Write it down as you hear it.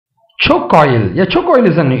Choke coil. A choke coil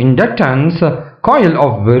is an inductance coil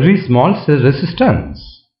of very small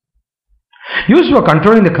resistance used for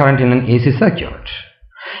controlling the current in an AC circuit.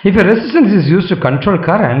 If a resistance is used to control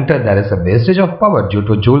current, there is a wastage of power due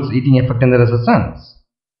to Joule's heating effect in the resistance.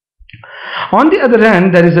 On the other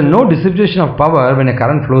hand, there is no dissipation of power when a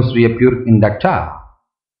current flows through a pure inductor.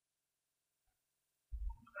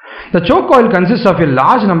 The choke coil consists of a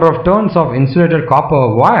large number of turns of insulated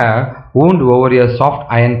copper wire wound over a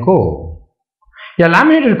soft iron core. A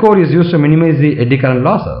laminated core is used to minimize the eddy current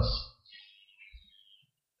losses.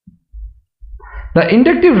 The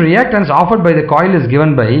inductive reactance offered by the coil is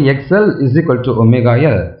given by XL is equal to omega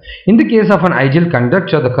L. In the case of an ideal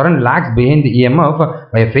conductor, the current lags behind the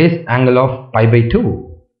EMF by a phase angle of pi by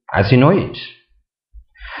 2, as you know it.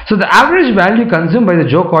 So the average value consumed by the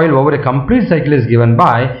choke coil over a complete cycle is given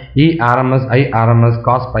by E RMS I RMS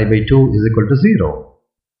cos pi by 2 is equal to 0.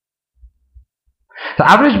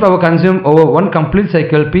 The average power consumed over one complete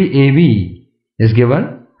cycle PAV is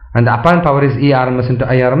given, and the apparent power is E RMS into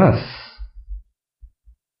I RMS.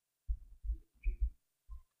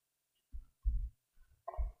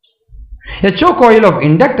 A choke coil of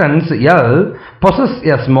inductance L possesses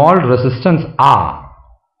a small resistance R.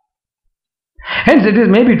 Hence, it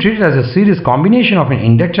may be treated as a series combination of an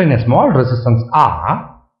inductor and a small resistance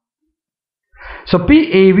R. So,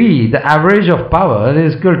 PAV, the average of power,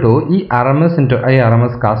 is equal to E RMS into I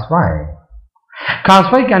RMS cos phi. Cos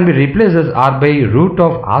phi can be replaced as R by root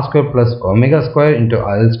of R square plus omega square into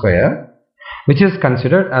L square, which is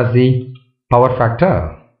considered as the power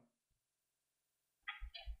factor.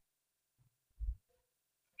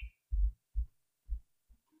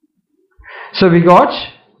 So we got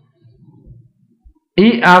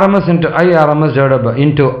E RMS into I RMS divided by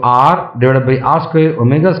into R divided by R square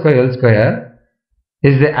omega square L square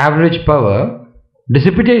is the average power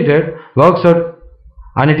dissipated, works out,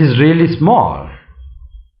 and it is really small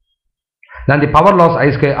than the power loss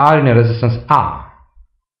I square R in a resistance R.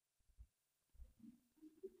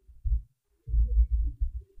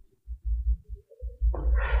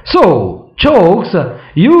 So chokes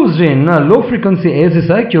used in a low frequency AC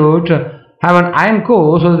circuit have an iron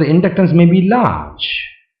core so that the inductance may be large.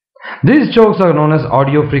 These chokes are known as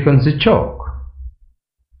audio frequency choke.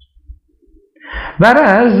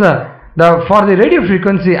 Whereas for the radio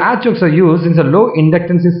frequency, air chokes are used since a low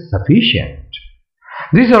inductance is sufficient.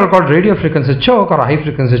 These are called radio frequency choke or high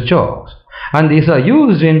frequency chokes, and these are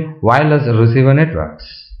used in wireless receiver networks.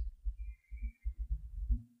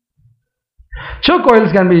 Choke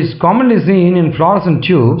coils can be commonly seen in fluorescent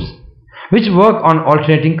tubes which work on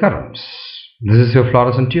alternating currents. This is your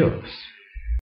fluorescent tubes.